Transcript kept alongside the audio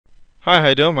Hi, how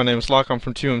you doing? My name is Locke. I'm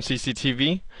from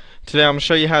 2MCCTV. Today I'm going to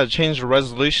show you how to change the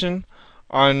resolution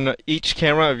on each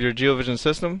camera of your Geovision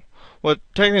system. Well,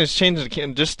 technically it's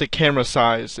changing just the camera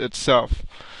size itself.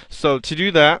 So to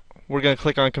do that, we're going to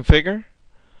click on Configure.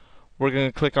 We're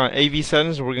going to click on AV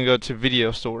Settings, and we're going to go to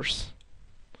Video Source.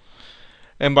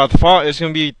 And by default, it's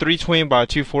going to be 320 by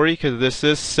 240 because this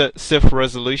is SIF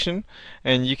resolution,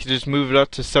 and you can just move it up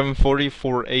to 740,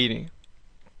 480.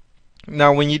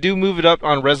 Now, when you do move it up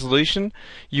on resolution,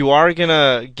 you are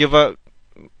gonna give up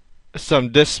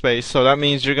some disk space, so that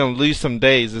means you're gonna lose some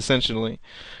days essentially.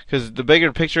 Because the bigger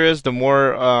the picture is, the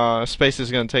more space it's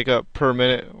gonna take up per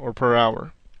minute or per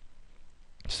hour.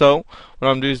 So what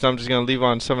I'm gonna do is I'm just gonna leave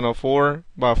on 704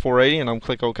 by 480, and I'm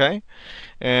click OK.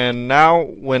 And now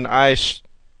when I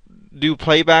do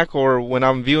playback, or when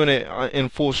I'm viewing it in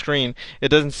full screen, it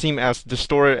doesn't seem as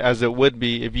distorted as it would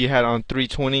be if you had on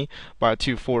 320 by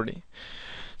 240.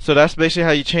 So that's basically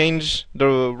how you change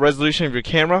the resolution of your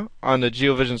camera on the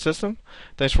Geovision system.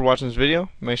 Thanks for watching this video.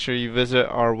 Make sure you visit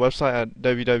our website at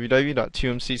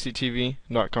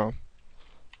www.2mcctv.com.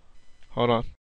 Hold on.